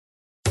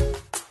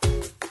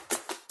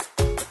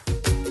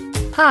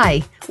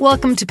Hi,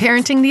 welcome to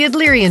Parenting the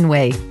Adlerian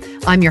Way.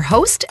 I'm your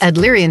host,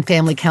 Adlerian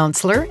family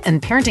counselor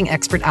and parenting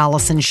expert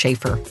Alyson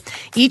Schafer.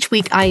 Each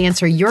week, I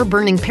answer your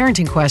burning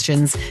parenting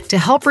questions to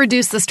help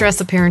reduce the stress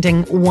of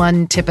parenting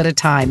one tip at a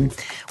time.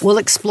 We'll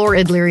explore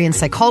Adlerian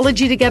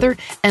psychology together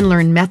and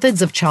learn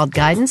methods of child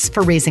guidance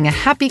for raising a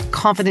happy,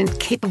 confident,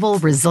 capable,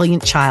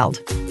 resilient child.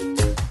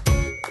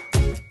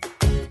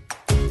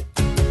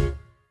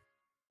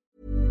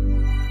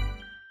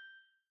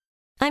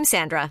 I'm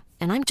Sandra,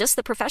 and I'm just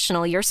the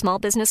professional your small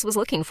business was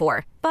looking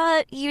for.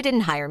 But you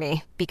didn't hire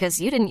me because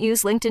you didn't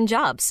use LinkedIn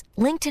Jobs.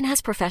 LinkedIn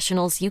has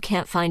professionals you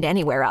can't find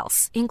anywhere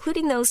else,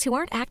 including those who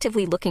aren't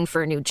actively looking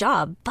for a new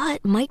job,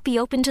 but might be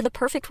open to the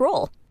perfect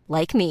role,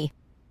 like me.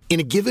 In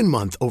a given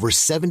month, over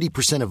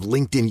 70% of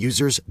LinkedIn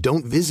users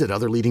don't visit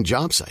other leading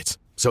job sites.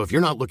 So if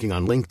you're not looking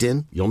on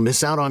LinkedIn, you'll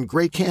miss out on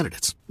great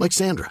candidates like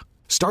Sandra.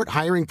 Start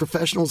hiring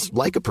professionals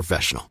like a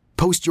professional.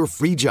 Post your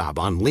free job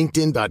on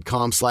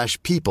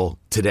linkedin.com/people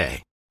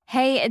today.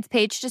 Hey, it's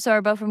Paige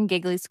DeSorbo from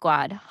Giggly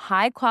Squad.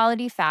 High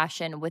quality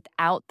fashion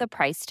without the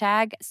price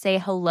tag. Say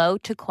hello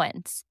to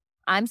Quince.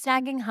 I'm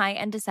snagging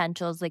high-end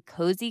essentials like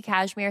cozy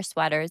cashmere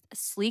sweaters,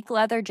 sleek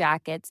leather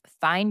jackets,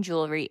 fine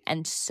jewelry,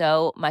 and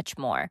so much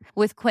more.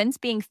 With Quince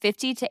being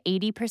 50 to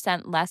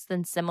 80% less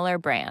than similar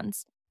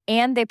brands.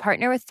 And they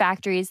partner with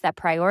factories that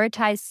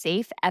prioritize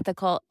safe,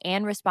 ethical,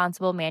 and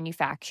responsible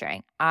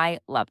manufacturing. I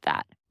love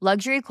that.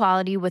 Luxury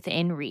quality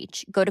within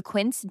reach. Go to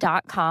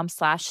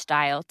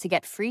quince.com/style to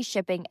get free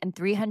shipping and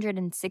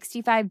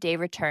 365-day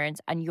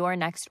returns on your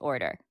next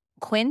order.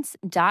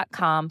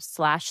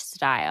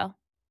 Quince.com/style.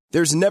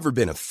 There's never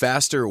been a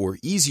faster or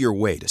easier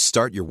way to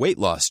start your weight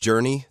loss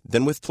journey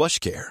than with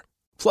PlushCare.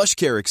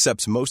 PlushCare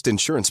accepts most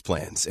insurance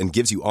plans and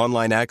gives you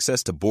online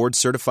access to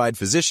board-certified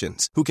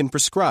physicians who can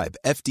prescribe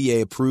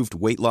FDA-approved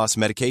weight loss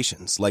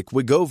medications like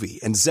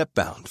Wegovy and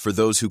Zepbound for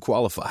those who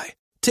qualify.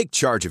 Take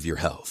charge of your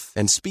health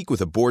and speak with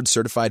a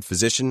board-certified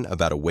physician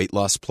about a weight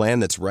loss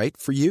plan that's right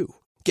for you.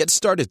 Get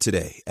started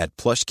today at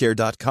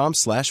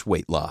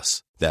plushcare.com/weight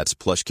loss. That's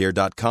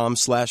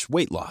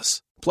plushcare.com/weight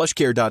loss.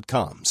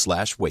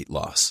 plushcare.com/weight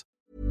loss.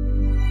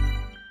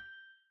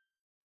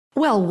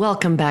 Well,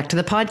 welcome back to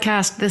the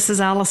podcast. This is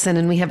Alyson,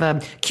 and we have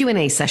a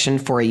Q&A session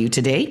for you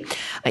today.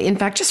 In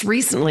fact, just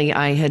recently,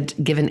 I had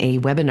given a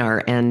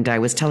webinar, and I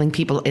was telling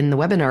people in the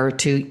webinar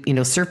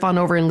to, surf on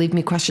over and leave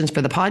me questions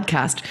for the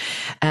podcast.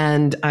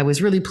 And I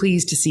was really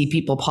pleased to see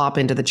people pop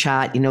into the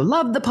chat,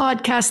 love the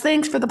podcast.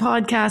 Thanks for the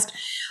podcast.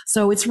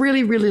 So it's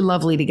really, really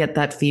lovely to get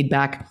that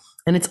feedback.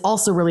 And it's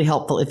also really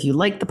helpful if you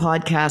like the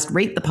podcast,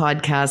 rate the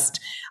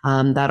podcast.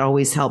 That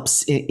always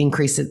helps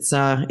increase its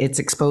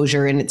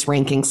exposure and its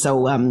ranking.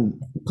 So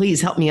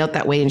please help me out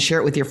that way and share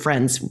it with your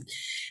friends.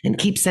 And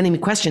keep sending me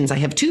questions. I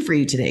have two for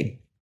you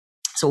today.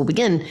 So we'll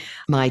begin.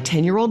 My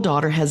 10-year-old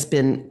daughter has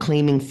been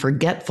claiming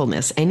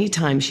forgetfulness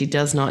anytime she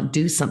does not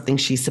do something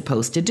she's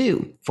supposed to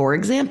do. For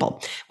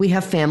example, we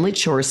have family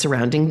chores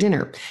surrounding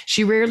dinner.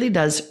 She rarely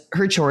does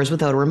her chores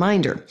without a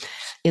reminder.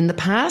 In the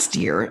past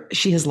year,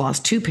 she has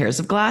lost 2 pairs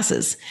of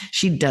glasses.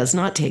 She does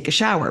not take a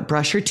shower,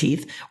 brush her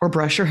teeth, or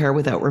brush her hair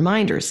without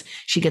reminders.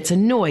 She gets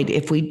annoyed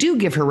if we do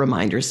give her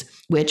reminders,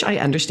 which I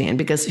understand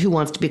because who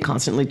wants to be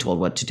constantly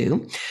told what to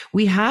do?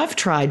 We have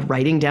tried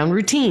writing down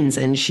routines,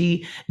 and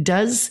she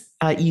does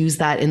use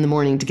that in the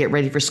morning to get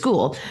ready for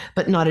school,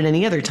 but not at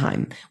any other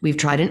time. We've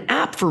tried an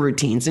app for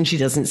routines, and she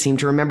doesn't seem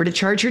to remember to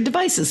charge her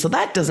devices, so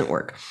that doesn't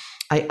work.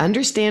 I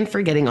understand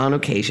forgetting on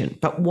occasion,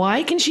 but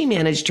why can she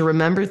manage to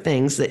remember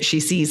things that she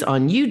sees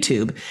on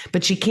YouTube,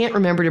 but she can't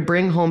remember to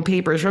bring home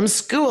papers from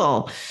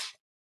school?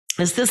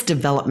 Is this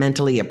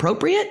developmentally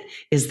appropriate?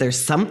 Is there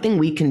something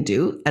we can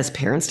do as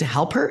parents to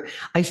help her?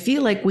 I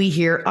feel like we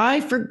hear,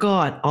 "I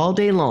forgot" all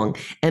day long,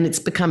 and it's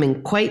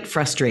becoming quite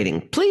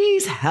frustrating.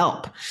 Please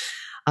help.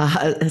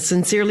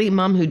 Sincerely,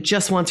 mom who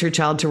just wants her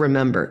child to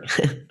remember.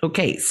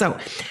 Okay, so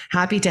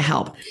happy to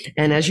help.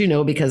 And as you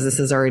know, because this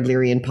is our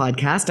Adlerian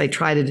podcast, I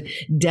try to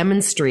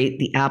demonstrate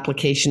the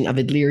application of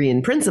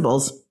Adlerian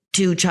principles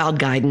to child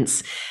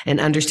guidance and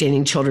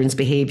understanding children's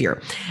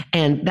behavior.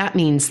 And that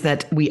means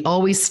that we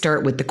always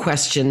start with the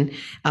question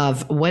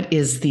of what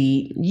is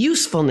the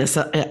usefulness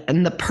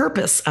and the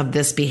purpose of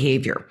this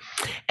behavior.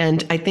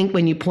 And I think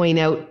when you point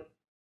out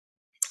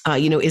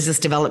is this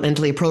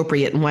developmentally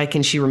appropriate and why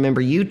can she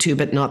remember YouTube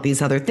but not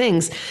these other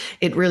things?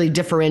 It really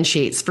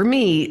differentiates for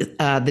me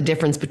the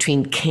difference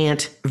between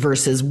can't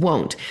versus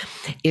won't.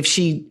 If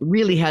she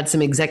really had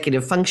some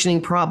executive functioning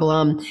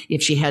problem,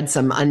 if she had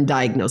some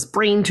undiagnosed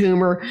brain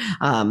tumor,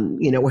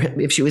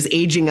 if she was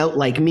aging out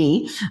like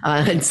me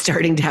and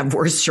starting to have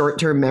worse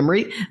short-term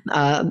memory,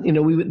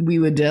 we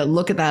would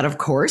look at that, of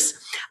course.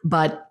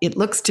 But it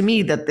looks to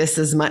me that this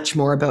is much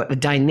more about a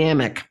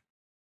dynamic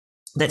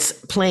that's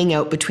playing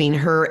out between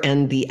her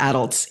and the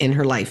adults in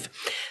her life,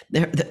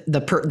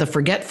 the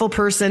forgetful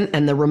person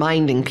and the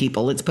reminding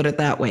people. Let's put it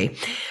that way.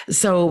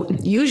 So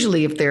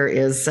usually if there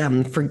is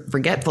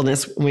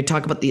forgetfulness, when we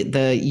talk about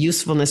the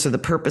usefulness or the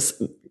purpose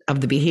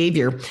of the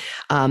behavior,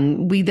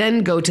 we then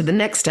go to the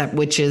next step,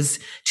 which is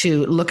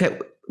to look at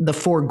the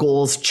 4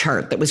 goals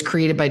chart that was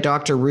created by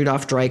Dr.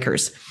 Rudolf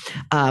Dreikurs.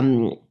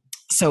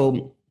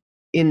 So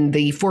in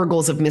the 4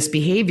 goals of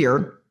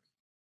misbehavior,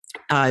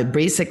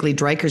 basically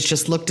Dreikurs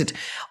just looked at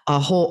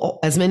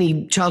as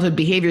many childhood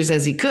behaviors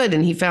as he could.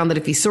 And he found that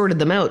if he sorted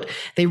them out,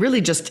 they really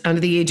just under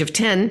the age of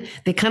 10,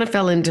 they kind of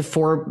fell into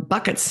 4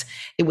 buckets.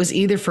 It was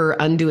either for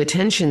undue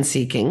attention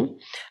seeking,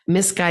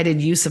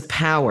 misguided use of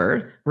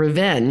power,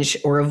 revenge,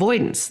 or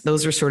avoidance.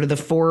 Those are sort of the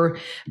 4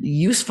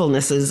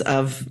 usefulnesses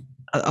of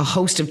a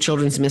host of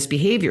children's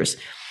misbehaviors.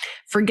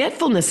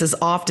 Forgetfulness is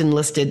often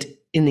listed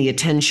in the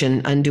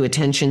undue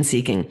attention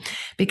seeking,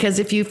 because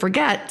if you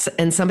forget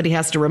and somebody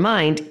has to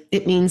remind,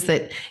 it means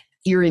that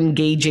you're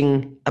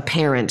engaging a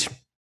parent.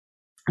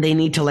 They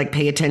need to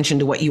pay attention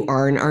to what you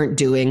are and aren't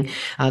doing.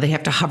 They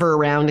have to hover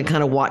around and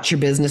kind of watch your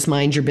business,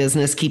 mind your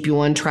business, keep you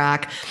on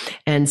track.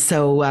 And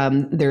so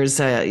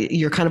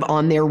you're kind of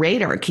on their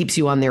radar. It keeps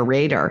you on their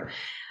radar.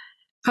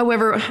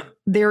 However,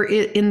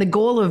 in the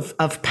goal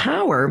of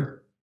power,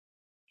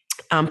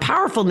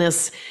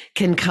 powerfulness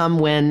can come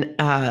when,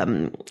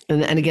 and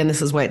again,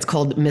 this is why it's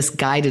called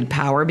misguided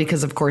power,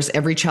 because of course,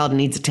 every child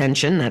needs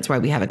attention. That's why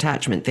we have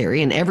attachment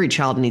theory, and every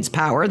child needs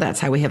power. That's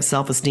how we have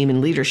self-esteem and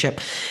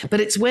leadership. But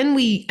it's when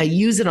we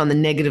use it on the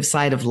negative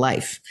side of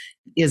life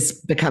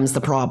becomes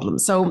the problem.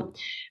 So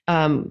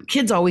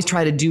kids always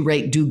try to do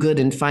right, do good,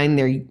 and find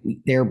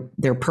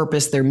their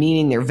purpose, their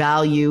meaning, their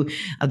value,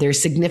 their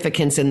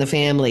significance in the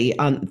family.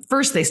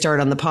 First, they start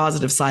on the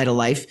positive side of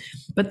life,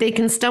 but they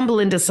can stumble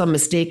into some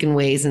mistaken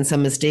ways and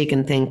some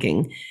mistaken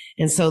thinking.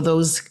 And so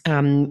those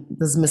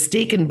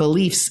mistaken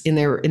beliefs in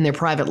their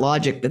private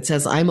logic that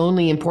says I'm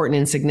only important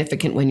and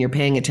significant when you're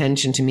paying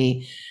attention to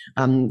me,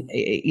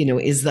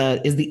 is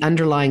the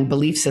underlying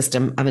belief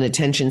system of an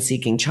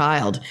attention-seeking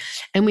child.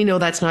 And we know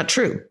that's not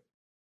true.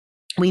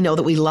 We know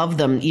that we love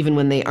them even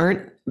when they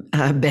aren't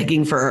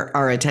begging for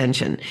our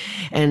attention.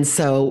 And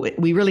so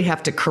we really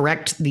have to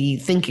correct the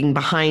thinking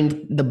behind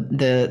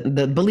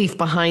the belief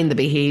behind the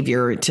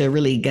behavior to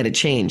really get a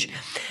change.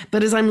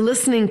 But as I'm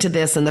listening to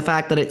this and the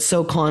fact that it's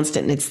so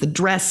constant, and it's the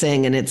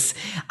dressing and it's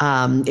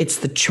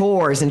the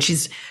chores, and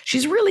she's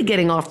really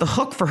getting off the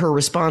hook for her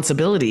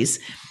responsibilities.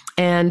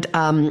 And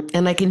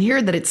I can hear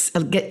that it's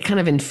kind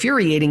of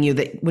infuriating you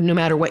that no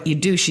matter what you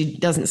do, she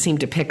doesn't seem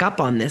to pick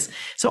up on this.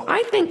 So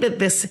I think that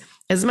this,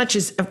 as much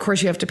as, of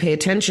course, you have to pay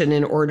attention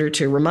in order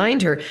to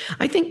remind her,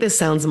 I think this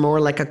sounds more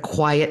like a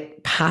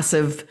quiet,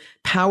 passive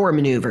power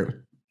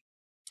maneuver,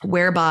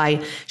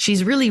 whereby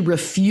she's really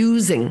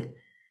refusing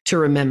to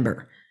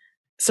remember.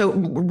 So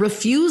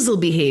refusal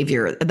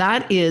behavior,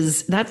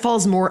 that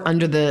falls more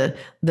under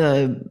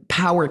the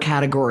power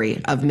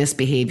category of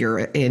misbehavior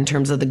in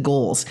terms of the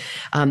goals.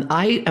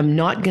 I am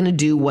not going to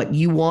do what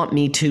you want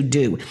me to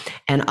do.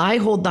 And I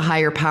hold the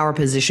higher power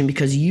position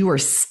because you are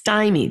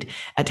stymied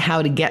at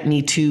how to get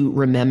me to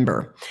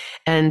remember.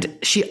 And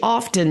she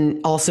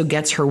often also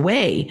gets her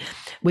way,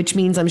 which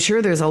means I'm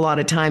sure there's a lot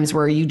of times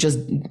where you just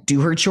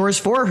do her chores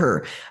for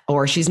her,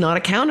 or she's not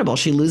accountable.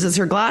 She loses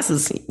her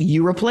glasses.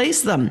 You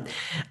replace them.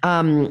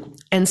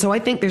 And so I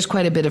think there's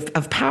quite a bit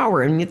of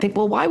power. And you think,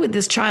 well, why would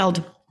this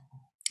child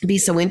be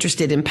so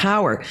interested in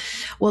power?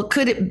 Well,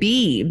 could it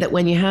be that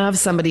when you have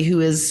somebody who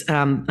is,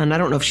 and I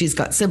don't know if she's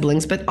got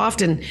siblings, but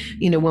often,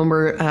 when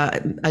we're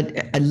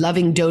a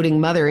loving,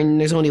 doting mother and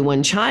there's only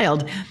one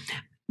child,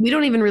 we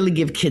don't even really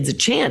give kids a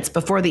chance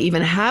before they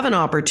even have an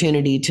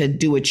opportunity to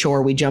do a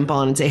chore. We jump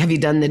on and say, have you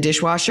done the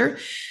dishwasher?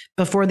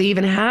 Before they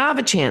even have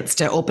a chance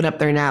to open up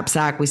their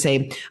knapsack, we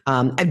say,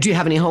 do you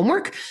have any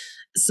homework?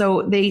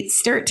 So they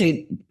start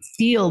to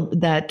feel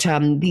that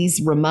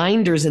these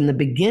reminders in the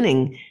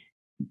beginning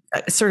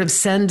sort of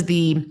send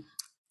the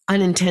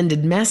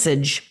unintended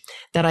message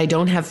that I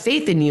don't have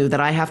faith in you, that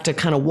I have to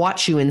kind of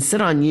watch you and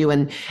sit on you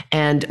and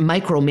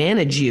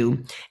micromanage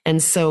you.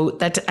 And so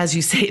that, as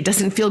you say, it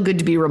doesn't feel good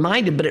to be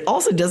reminded, but it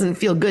also doesn't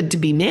feel good to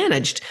be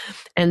managed.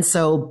 And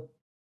so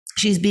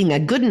she's being a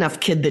good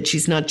enough kid that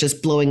she's not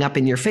just blowing up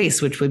in your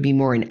face, which would be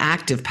more an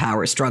active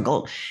power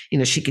struggle.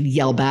 She could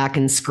yell back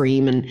and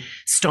scream and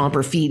stomp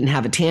her feet and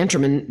have a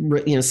tantrum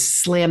and,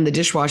 slam the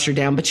dishwasher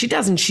down. But she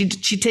doesn't. She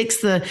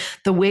takes the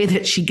way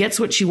that she gets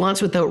what she wants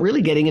without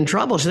really getting in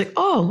trouble. She's like,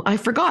 oh, I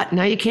forgot.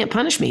 Now you can't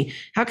punish me.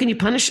 How can you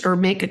punish or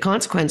make a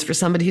consequence for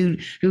somebody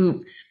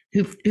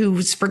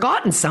who's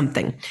forgotten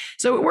something?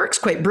 So it works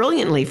quite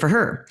brilliantly for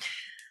her.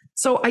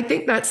 So I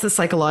think that's the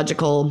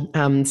psychological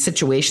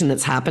situation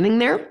that's happening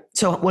there.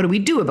 So what do we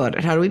do about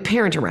it? How do we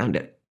parent around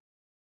it?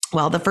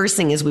 Well, the first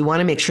thing is we want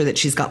to make sure that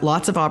she's got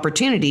lots of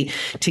opportunity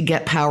to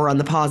get power on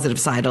the positive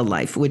side of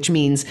life, which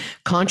means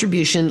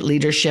contribution,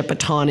 leadership,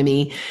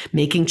 autonomy,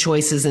 making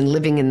choices, and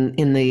living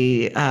in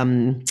the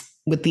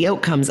with the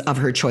outcomes of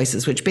her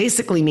choices, which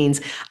basically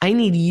means I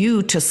need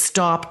you to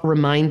stop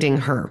reminding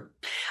her.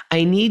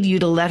 I need you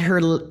to let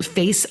her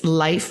face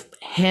life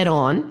head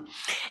on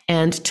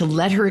and to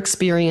let her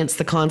experience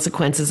the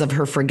consequences of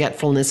her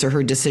forgetfulness or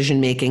her decision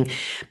making,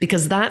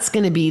 because that's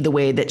going to be the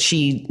way that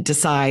she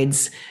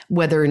decides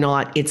whether or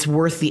not it's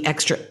worth the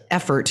extra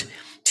effort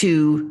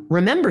to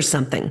remember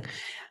something,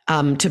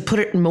 to put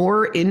it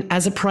more in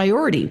as a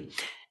priority.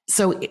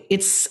 So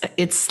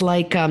it's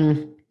like,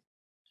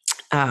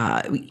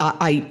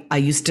 I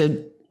used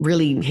to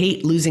really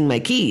hate losing my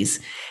keys,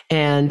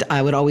 and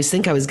I would always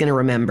think I was going to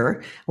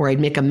remember, or I'd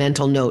make a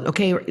mental note.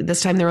 Okay,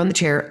 this time they're on the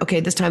chair. Okay,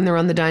 this time they're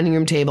on the dining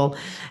room table.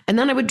 And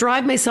then I would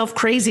drive myself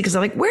crazy because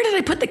I'm like, where did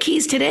I put the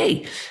keys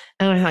today?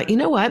 And I thought, you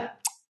know what?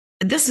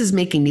 This is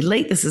making me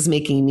late. This is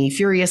making me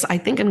furious. I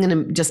think I'm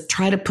going to just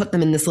try to put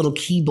them in this little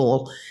key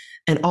bowl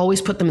and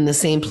always put them in the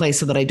same place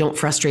so that I don't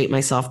frustrate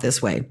myself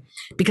this way,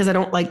 because I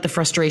don't like the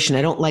frustration.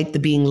 I don't like the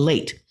being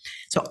late.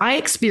 So I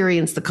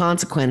experienced the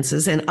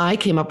consequences, and I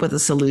came up with a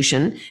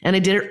solution, and I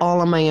did it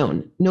all on my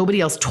own.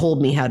 Nobody else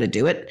told me how to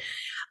do it,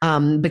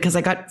 because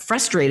I got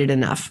frustrated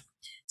enough.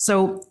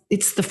 So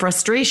it's the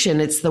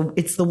frustration. It's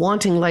the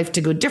wanting life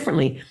to go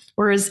differently.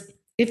 Whereas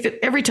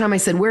every time I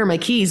said, where are my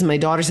keys? My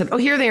daughter said, oh,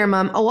 here they are,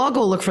 Mom. Oh, I'll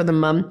go look for them,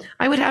 Mom.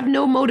 I would have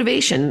no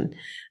motivation.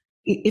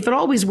 If it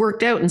always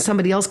worked out and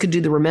somebody else could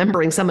do the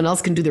remembering, someone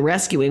else can do the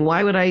rescuing,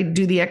 why would I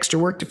do the extra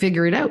work to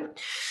figure it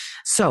out?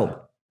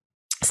 So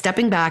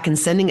stepping back and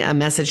sending a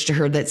message to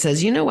her that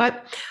says, you know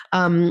what?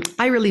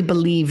 I really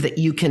believe that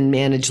you can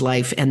manage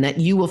life and that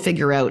you will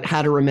figure out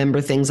how to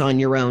remember things on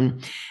your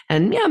own.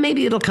 And yeah,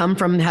 maybe it'll come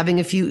from having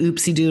a few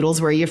oopsie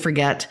doodles where you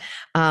forget,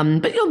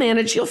 but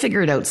you'll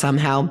figure it out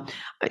somehow.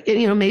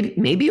 You know,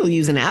 maybe you'll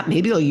use an app,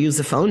 maybe you'll use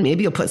a phone,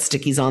 maybe you'll put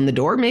stickies on the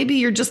door. Maybe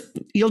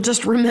you'll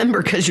just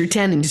remember because you're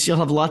 10 and you'll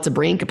have lots of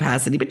brain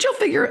capacity, but you'll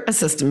figure a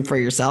system for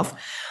yourself.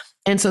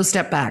 And so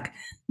step back.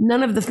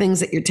 None of the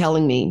things that you're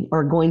telling me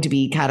are going to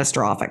be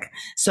catastrophic.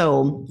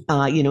 So,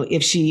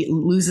 if she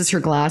loses her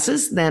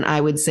glasses, then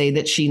I would say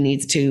that she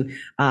needs to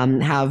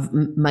have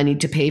money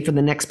to pay for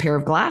the next pair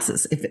of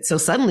glasses. So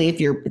suddenly, if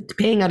you're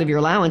paying out of your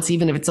allowance,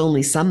 even if it's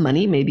only some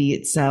money, maybe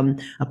it's a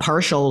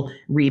partial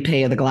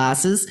repay of the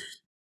glasses,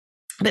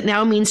 that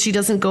now means she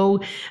doesn't go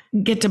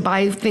get to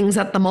buy things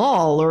at the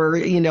mall or,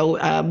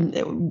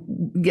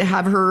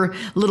 have her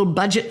little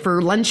budget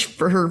for lunch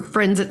for her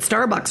friends at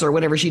Starbucks or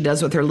whatever she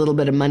does with her little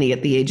bit of money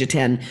at the age of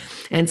 10.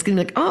 And it's going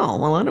to be like, oh,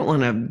 well, I don't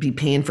want to be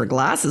paying for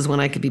glasses when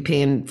I could be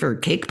paying for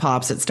cake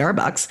pops at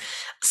Starbucks.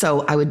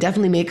 So I would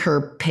definitely make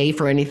her pay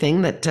for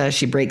anything that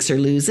she breaks or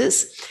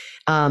loses.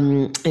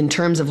 In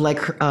terms of like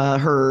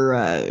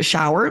her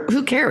shower,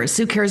 who cares?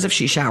 Who cares if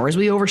she showers?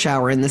 We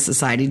overshower in this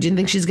society. Do you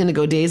think she's going to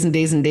go days and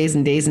days and days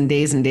and days and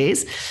days and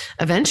days?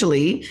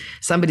 Eventually,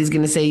 somebody's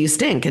going to say you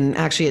stink. And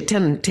actually at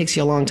 10, it takes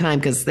you a long time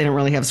because they don't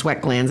really have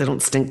sweat glands. They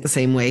don't stink the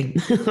same way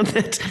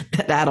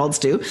that adults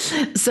do.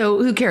 So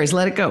who cares?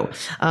 Let it go.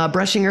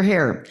 Brushing her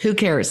hair. Who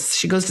cares?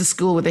 She goes to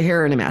school with her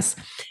hair in a mess.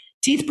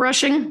 Teeth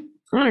brushing.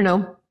 I don't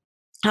know.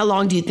 How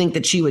long do you think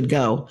that she would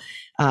go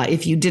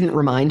if you didn't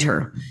remind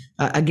her?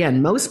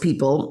 Again, most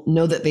people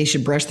know that they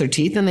should brush their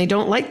teeth and they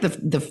don't like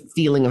the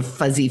feeling of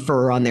fuzzy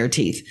fur on their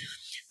teeth.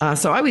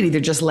 So I would either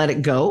just let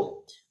it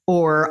go,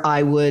 or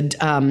I would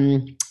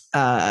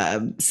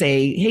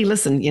say, hey,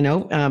 listen,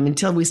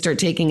 until we start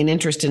taking an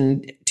interest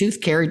in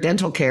tooth care,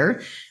 dental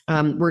care,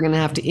 we're going to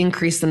have to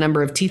increase the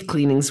number of teeth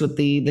cleanings with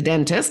the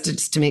dentist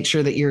just to make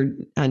sure that you're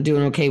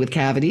doing okay with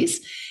cavities.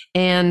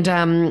 And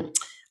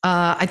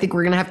I think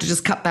we're going to have to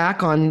just cut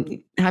back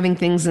on having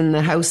things in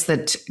the house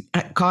that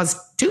cause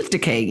tooth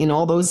decay,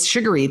 all those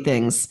sugary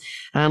things.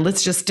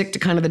 Let's just stick to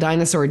kind of the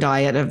dinosaur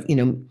diet of,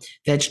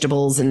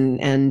 vegetables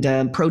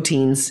and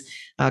proteins,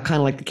 kind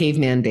of like the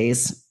caveman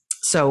days.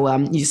 So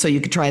you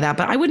could try that,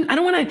 but I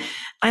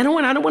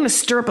don't want to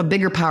stir up a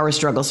bigger power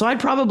struggle. So I'd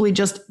probably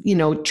just,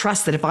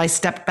 trust that if I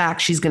step back,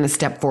 she's going to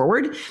step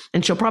forward,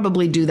 and she'll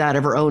probably do that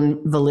of her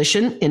own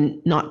volition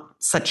in not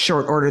such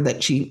short order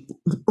that she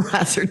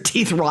has her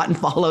teeth rot and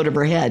fall out of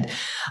her head.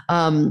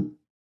 Obviously,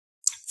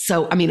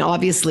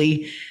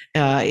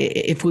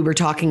 if we were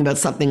talking about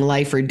something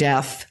life or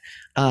death,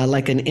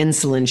 like an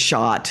insulin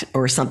shot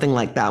or something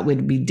like that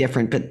would be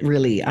different. But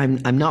really,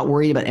 I'm not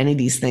worried about any of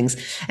these things.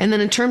 And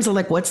then in terms of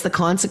like, what's the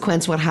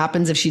consequence? What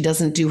happens if she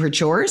doesn't do her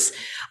chores?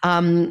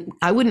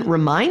 I wouldn't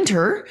remind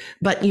her,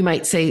 but you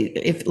might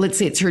say, let's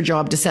say it's her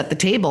job to set the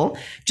table,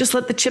 just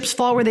let the chips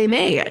fall where they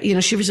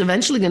may. She was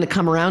eventually going to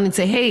come around and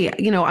say, hey,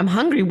 I'm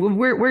hungry.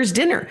 Where's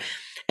dinner?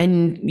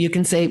 And you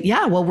can say,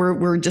 yeah, well,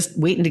 we're just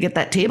waiting to get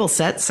that table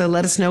set. So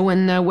let us know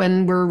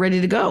when we're ready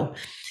to go.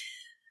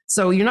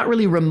 So you're not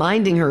really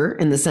reminding her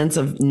in the sense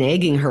of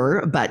nagging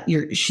her, but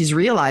she's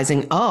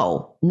realizing,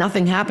 oh,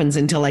 nothing happens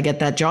until I get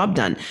that job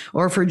done.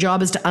 Or if her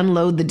job is to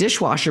unload the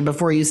dishwasher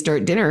before you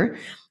start dinner,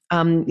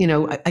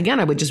 again,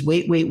 I would just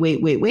wait.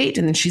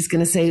 And then she's going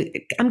to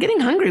say, I'm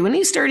getting hungry. When are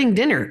you starting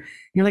dinner?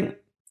 You're like,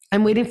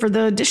 I'm waiting for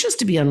the dishes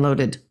to be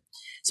unloaded.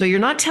 So you're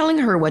not telling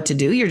her what to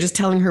do. You're just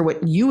telling her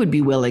what you would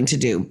be willing to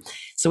do.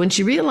 So when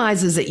she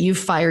realizes that you've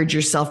fired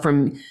yourself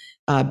from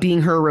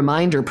being her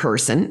reminder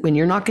person, when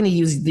you're not going to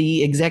use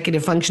the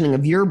executive functioning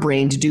of your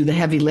brain to do the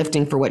heavy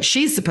lifting for what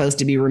she's supposed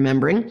to be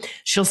remembering,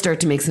 she'll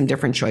start to make some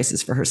different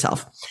choices for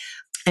herself.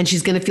 And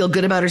she's going to feel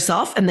good about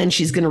herself. And then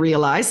she's going to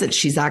realize that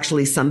she's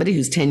actually somebody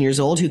who's 10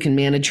 years old who can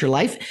manage her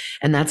life.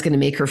 And that's going to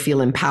make her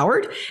feel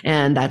empowered.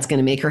 And that's going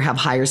to make her have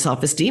higher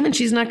self-esteem. And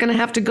she's not going to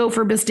have to go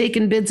for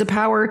mistaken bids of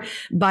power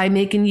by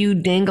making you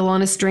dangle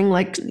on a string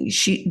like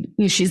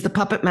she's the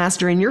puppet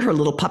master and you're her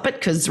little puppet.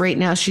 Because right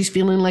now she's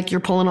feeling like you're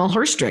pulling all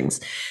her strings.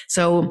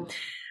 So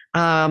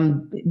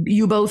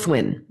you both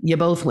win. You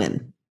both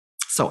win.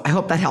 So I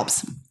hope that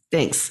helps.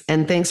 Thanks.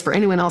 And thanks for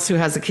anyone else who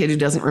has a kid who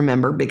doesn't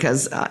remember,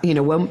 because,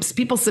 when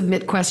people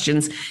submit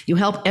questions, you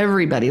help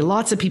everybody.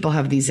 Lots of people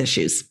have these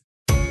issues.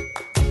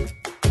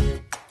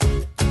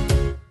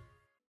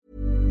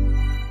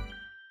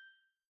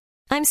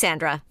 I'm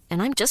Sandra,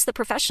 and I'm just the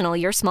professional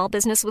your small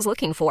business was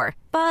looking for.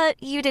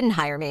 But you didn't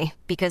hire me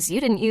because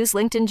you didn't use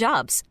LinkedIn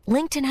Jobs.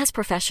 LinkedIn has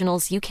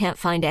professionals you can't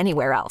find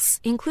anywhere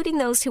else, including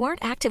those who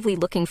aren't actively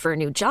looking for a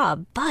new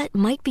job, but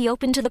might be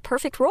open to the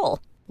perfect role,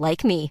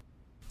 like me.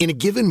 In a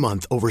given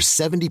month, over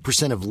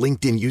 70% of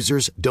LinkedIn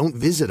users don't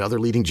visit other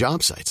leading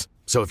job sites.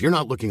 So if you're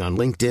not looking on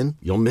LinkedIn,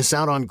 you'll miss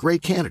out on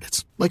great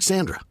candidates like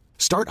Sandra.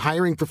 Start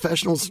hiring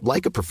professionals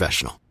like a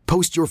professional.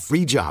 Post your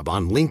free job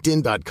on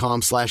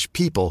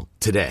linkedin.com/people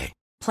today.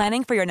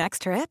 Planning for your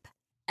next trip?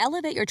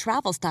 Elevate your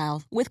travel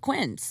style with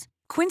Quince.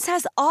 Quince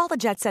has all the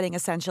jet-setting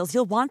essentials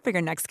you'll want for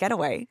your next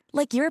getaway,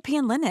 like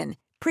European linen,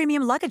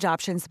 premium luggage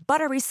options,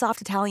 buttery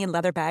soft Italian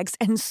leather bags,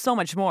 and so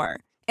much more.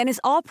 And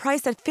is all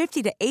priced at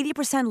 50 to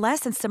 80%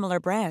 less than similar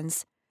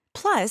brands.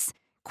 Plus,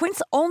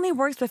 Quince only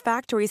works with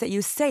factories that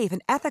use safe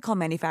and ethical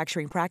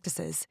manufacturing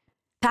practices.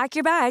 Pack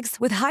your bags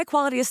with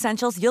high-quality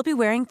essentials you'll be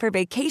wearing for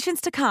vacations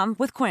to come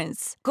with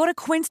Quince. Go to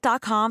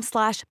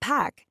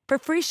quince.com/pack for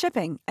free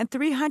shipping and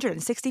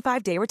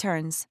 365-day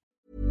returns.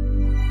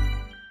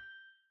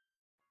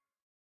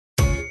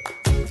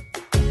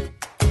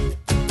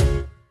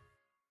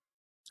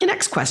 The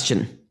next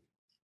question.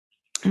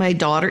 My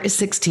daughter is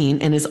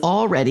 16 and is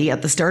already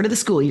at the start of the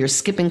school year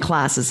skipping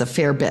classes a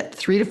fair bit,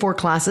 3 to 4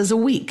 classes a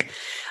week.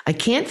 I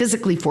can't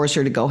physically force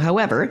her to go.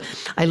 However,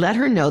 I let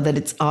her know that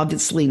it's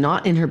obviously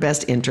not in her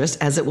best interest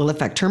as it will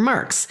affect her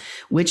marks,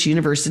 which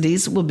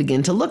universities will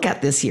begin to look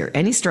at this year.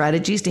 Any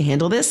strategies to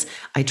handle this?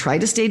 I try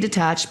to stay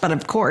detached, but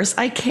of course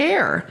I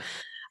care.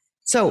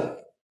 So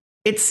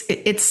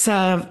it's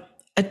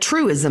a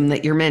truism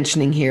that you're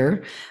mentioning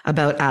here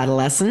about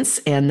adolescence,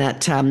 and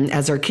that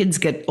as our kids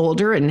get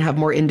older and have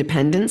more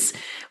independence,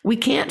 we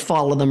can't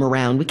follow them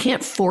around. We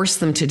can't force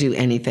them to do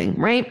anything,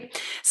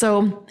 right?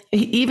 So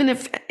even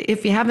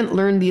if you haven't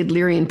learned the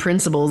Adlerian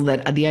principles,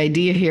 that the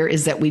idea here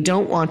is that we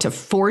don't want to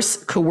force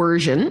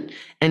coercion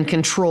and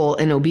control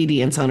and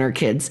obedience on our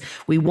kids.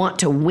 We want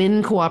to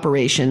win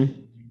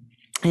cooperation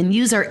and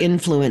use our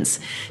influence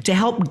to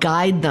help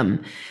guide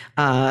them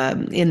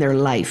in their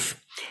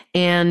life.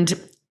 And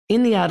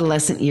in the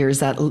adolescent years,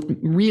 that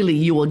really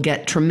you will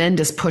get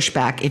tremendous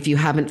pushback if you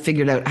haven't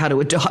figured out how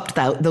to adopt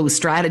those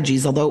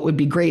strategies, although it would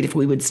be great if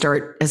we would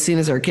start as soon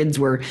as our kids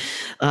were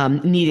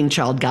needing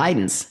child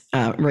guidance,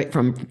 right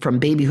from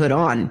babyhood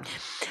on.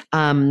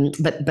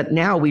 But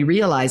now we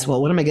realize,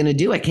 well, what am I going to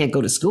do? I can't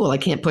go to school. I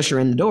can't push her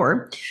in the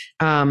door.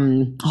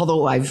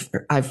 Although I've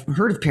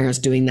heard of parents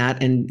doing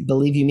that, and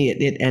believe you me,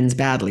 it ends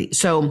badly.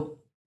 So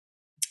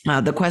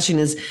the question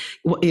is,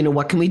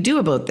 what can we do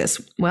about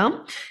this?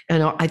 Well,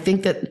 I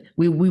think that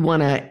we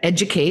want to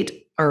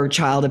educate our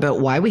child about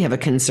why we have a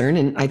concern.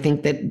 And I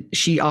think that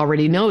she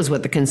already knows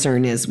what the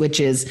concern is, which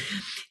is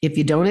if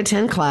you don't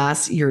attend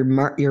class, your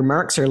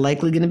marks are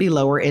likely going to be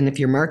lower. And if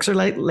your marks are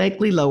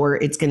likely lower,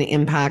 it's going to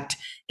impact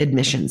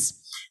admissions.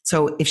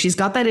 So if she's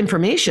got that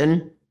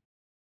information,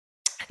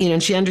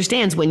 and she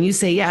understands when you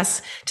say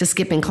yes to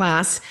skipping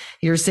class,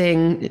 you're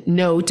saying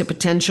no to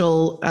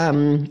potential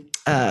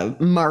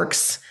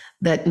marks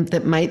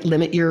that might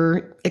limit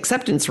your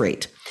acceptance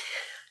rate.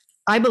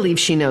 I believe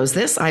she knows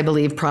this. I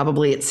believe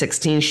probably at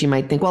 16, she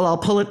might think, well, I'll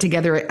pull it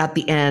together at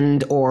the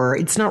end, or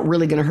it's not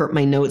really going to hurt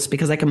my notes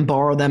because I can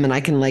borrow them and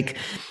I can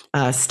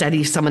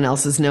study someone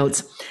else's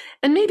notes.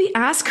 And maybe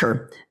ask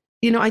her,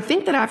 I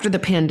think that after the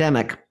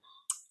pandemic,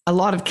 a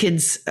lot of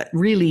kids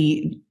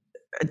really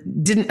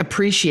didn't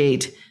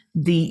appreciate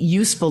the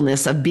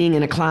usefulness of being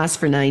in a class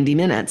for 90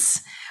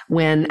 minutes.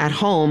 When at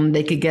home,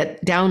 they could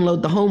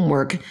download the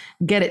homework,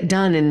 get it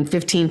done in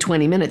 15,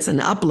 20 minutes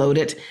and upload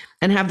it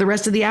and have the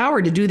rest of the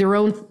hour to do their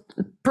own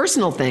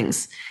personal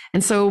things.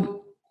 And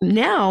so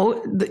now,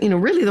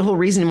 really the whole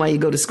reason why you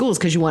go to school is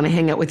because you want to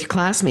hang out with your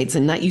classmates,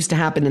 and that used to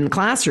happen in the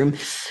classroom.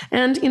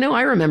 And,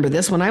 I remember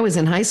this when I was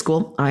in high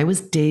school. I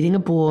was dating a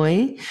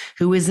boy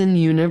who was in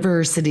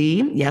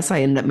university. Yes,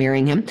 I ended up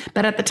marrying him.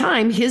 But at the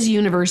time, his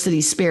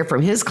university spare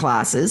from his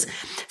classes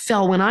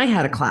fell when I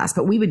had a class.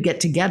 But we would get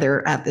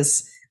together at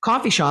this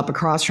coffee shop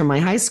across from my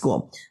high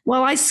school.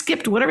 Well, I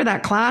skipped whatever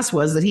that class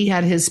was that he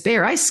had his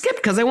spare. I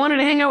skipped because I wanted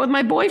to hang out with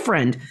my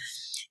boyfriend.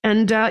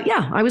 And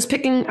I was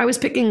picking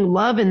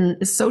love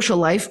and social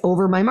life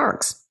over my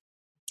marks.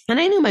 And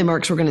I knew my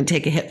marks were going to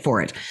take a hit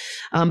for it.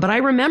 But I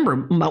remember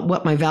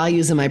what my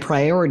values and my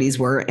priorities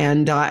were.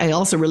 And I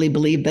also really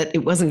believed that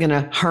it wasn't going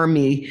to harm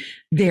me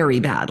very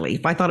badly.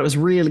 If I thought it was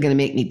really going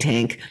to make me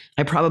tank,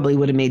 I probably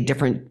would have made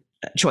different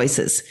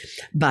choices.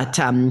 But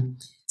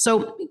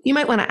so you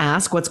might want to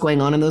ask what's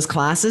going on in those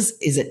classes.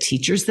 Is it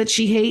teachers that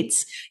she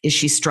hates? Is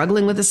she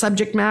struggling with the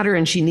subject matter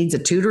and she needs a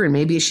tutor and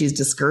maybe she's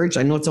discouraged?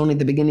 I know it's only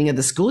the beginning of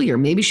the school year.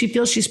 Maybe she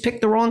feels she's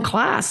picked the wrong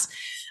class.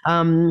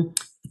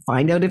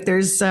 Find out if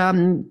there's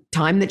time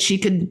that she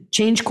could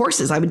change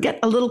courses. I would get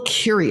a little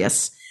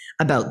curious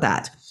about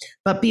that.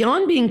 But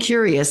beyond being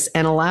curious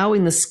and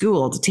allowing the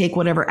school to take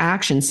whatever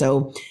action.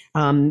 So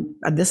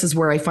this is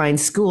where I find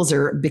schools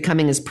are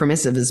becoming as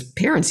permissive as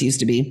parents used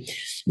to be,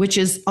 which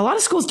is a lot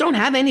of schools don't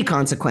have any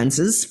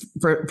consequences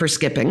for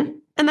skipping.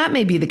 And that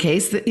may be the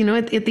case that,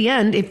 at the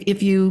end,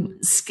 if you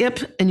skip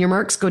and your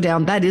marks go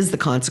down, that is the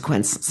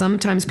consequence.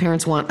 Sometimes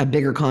parents want a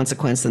bigger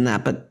consequence than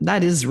that, but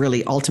that is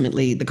really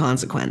ultimately the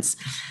consequence.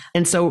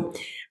 And so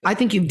I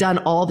think you've done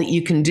all that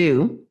you can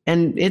do,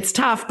 and it's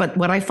tough. But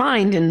what I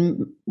find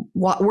in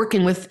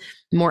working with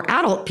more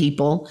adult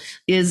people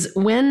is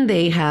when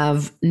they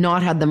have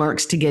not had the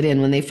marks to get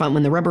in, when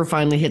the rubber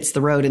finally hits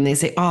the road and they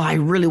say, oh, I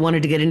really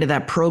wanted to get into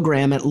that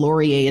program at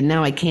Laurier and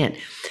now I can't.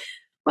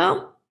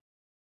 Well,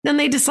 then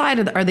they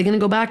decided, are they going to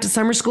go back to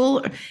summer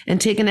school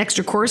and take an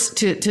extra course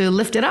to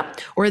lift it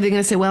up? Or are they going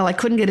to say, well, I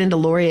couldn't get into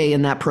Laurier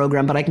in that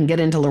program, but I can get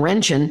into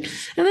Laurentian.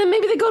 And then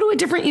maybe they go to a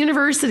different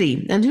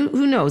university. And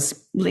who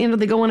knows?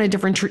 They go on a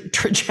different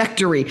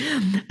trajectory.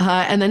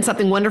 And then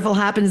something wonderful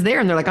happens there.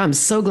 And they're like, I'm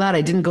so glad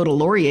I didn't go to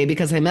Laurier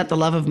because I met the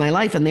love of my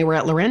life and they were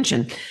at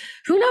Laurentian.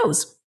 Who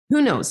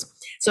knows?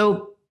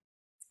 So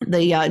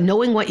the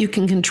knowing what you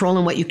can control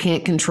and what you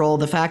can't control,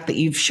 the fact that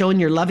you've shown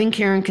your loving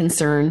care and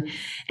concern,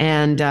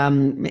 and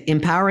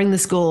empowering the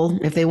school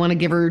if they want to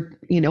give her,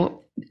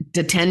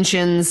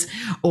 detentions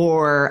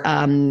or,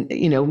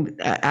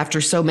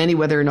 after so many,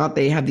 whether or not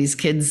they have these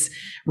kids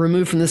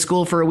removed from the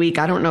school for a week.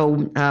 I don't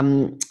know.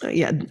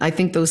 I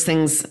think those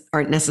things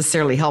aren't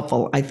necessarily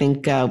helpful. I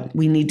think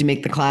we need to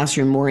make the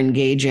classroom more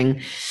engaging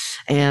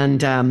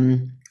and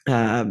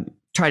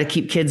try to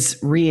keep kids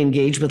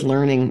re-engaged with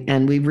learning.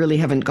 And we really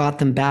haven't got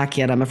them back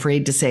yet. I'm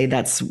afraid to say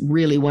that's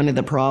really one of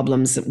the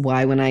problems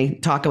why when I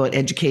talk about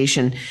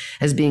education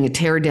as being a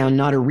tear down,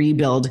 not a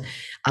rebuild,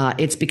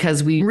 it's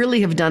because we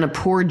really have done a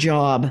poor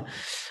job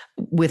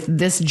with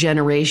this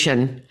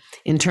generation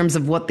in terms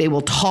of what they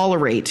will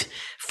tolerate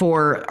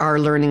for our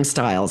learning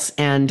styles.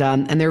 And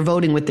they're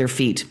voting with their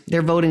feet.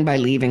 They're voting by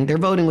leaving. They're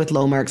voting with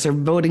low marks. They're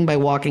voting by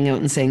walking out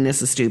and saying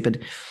this is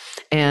stupid.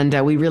 And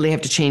we really have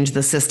to change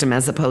the system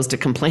as opposed to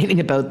complaining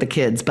about the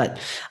kids. But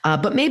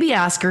maybe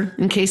ask her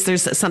in case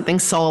there's something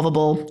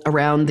solvable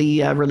around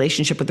the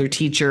relationship with her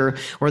teacher,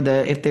 or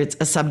if there's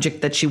a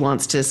subject that she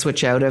wants to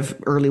switch out of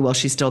early while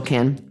she still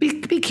can.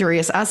 Be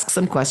curious, ask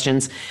some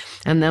questions.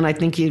 And then I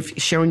think you've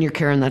shown your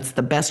care, and that's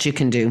the best you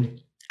can do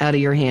out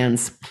of your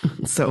hands.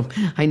 So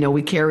I know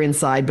we care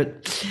inside,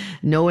 but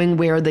knowing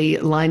where the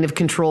line of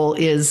control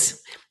is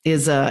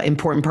an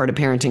important part of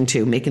parenting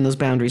too, making those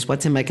boundaries.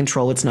 What's in my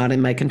control? What's not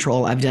in my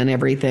control? I've done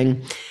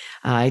everything.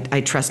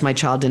 I trust my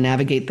child to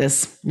navigate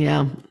this.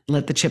 Yeah.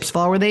 Let the chips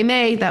fall where they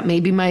may. That may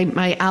be my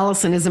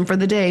Allysonism for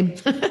the day.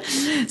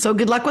 So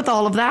good luck with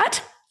all of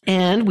that.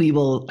 And we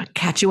will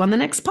catch you on the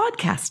next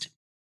podcast.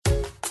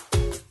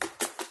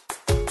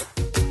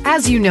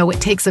 As you know,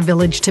 it takes a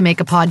village to make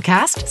a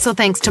podcast, so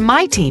thanks to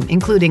my team,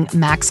 including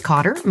Max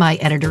Cotter, my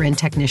editor and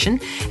technician,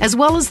 as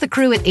well as the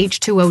crew at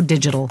H2O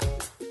Digital.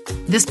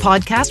 This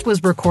podcast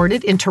was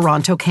recorded in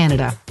Toronto,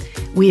 Canada.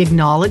 We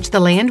acknowledge the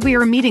land we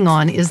are meeting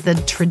on is the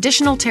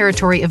traditional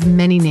territory of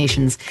many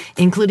nations,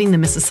 including the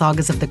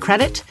Mississaugas of the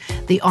Credit,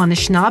 the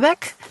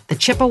Anishinaabe, the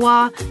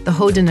Chippewa, the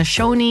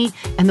Haudenosaunee,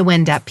 and the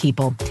Wendat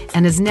people,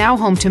 and is now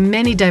home to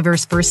many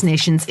diverse First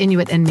Nations,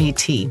 Inuit, and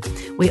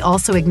Métis. We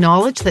also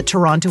acknowledge that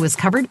Toronto is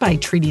covered by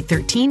Treaty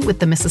 13 with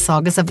the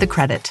Mississaugas of the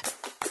Credit.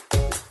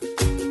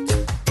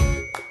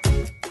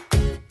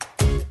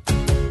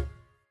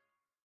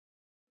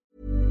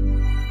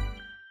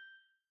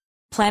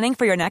 Planning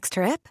for your next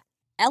trip?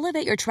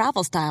 Elevate your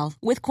travel style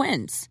with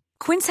Quince.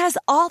 Quince has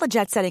all the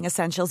jet-setting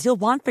essentials you'll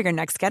want for your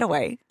next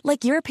getaway,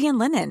 like European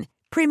linen,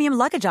 premium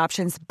luggage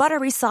options,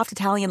 buttery soft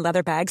Italian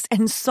leather bags,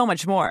 and so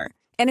much more.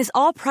 And is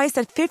all priced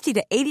at 50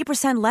 to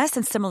 80% less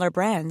than similar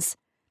brands.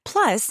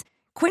 Plus,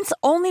 Quince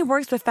only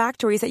works with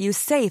factories that use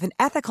safe and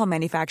ethical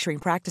manufacturing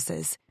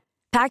practices.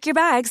 Pack your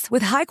bags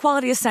with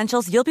high-quality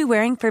essentials you'll be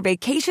wearing for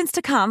vacations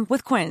to come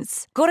with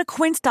Quince. Go to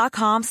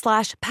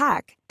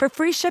quince.com/pack for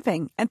free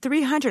shipping and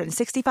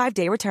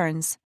 365-day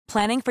returns.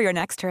 Planning for your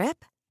next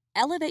trip?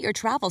 Elevate your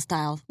travel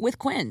style with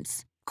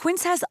Quince.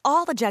 Quince has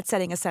all the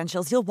jet-setting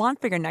essentials you'll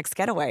want for your next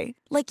getaway,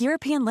 like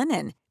European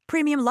linen,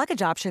 premium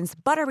luggage options,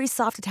 buttery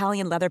soft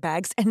Italian leather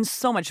bags, and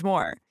so much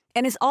more.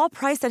 And is all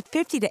priced at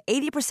 50 to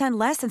 80%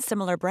 less than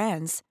similar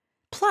brands.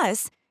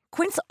 Plus,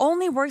 Quince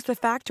only works with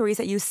factories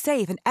that use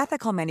safe and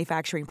ethical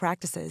manufacturing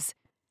practices.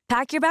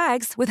 Pack your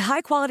bags with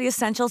high-quality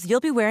essentials you'll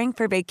be wearing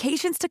for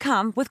vacations to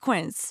come with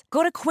Quince.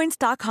 Go to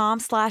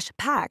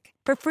quince.com/pack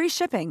for free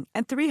shipping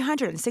and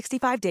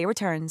 365-day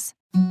returns.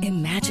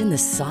 Imagine the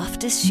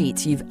softest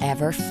sheets you've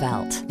ever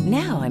felt.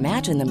 Now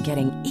imagine them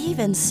getting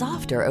even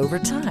softer over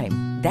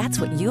time.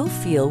 That's what you'll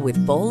feel with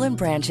Boll &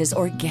 Branch's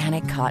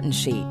organic cotton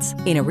sheets.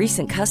 In a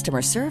recent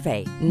customer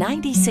survey,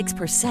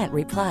 96%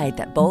 replied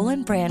that Boll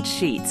 & Branch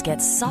sheets get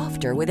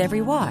softer with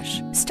every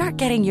wash. Start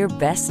getting your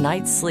best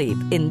night's sleep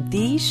in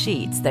these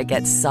sheets that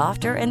get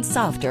softer and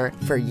softer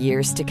for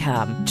years to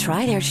come.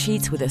 Try their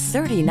sheets with a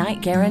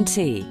 30-night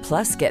guarantee.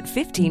 Plus, get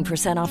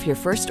 15% off your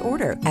first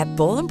order at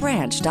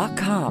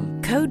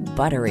bollandbranch.com. Code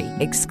BUTTERY.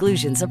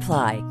 Exclusions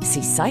apply.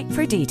 See site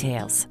for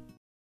details.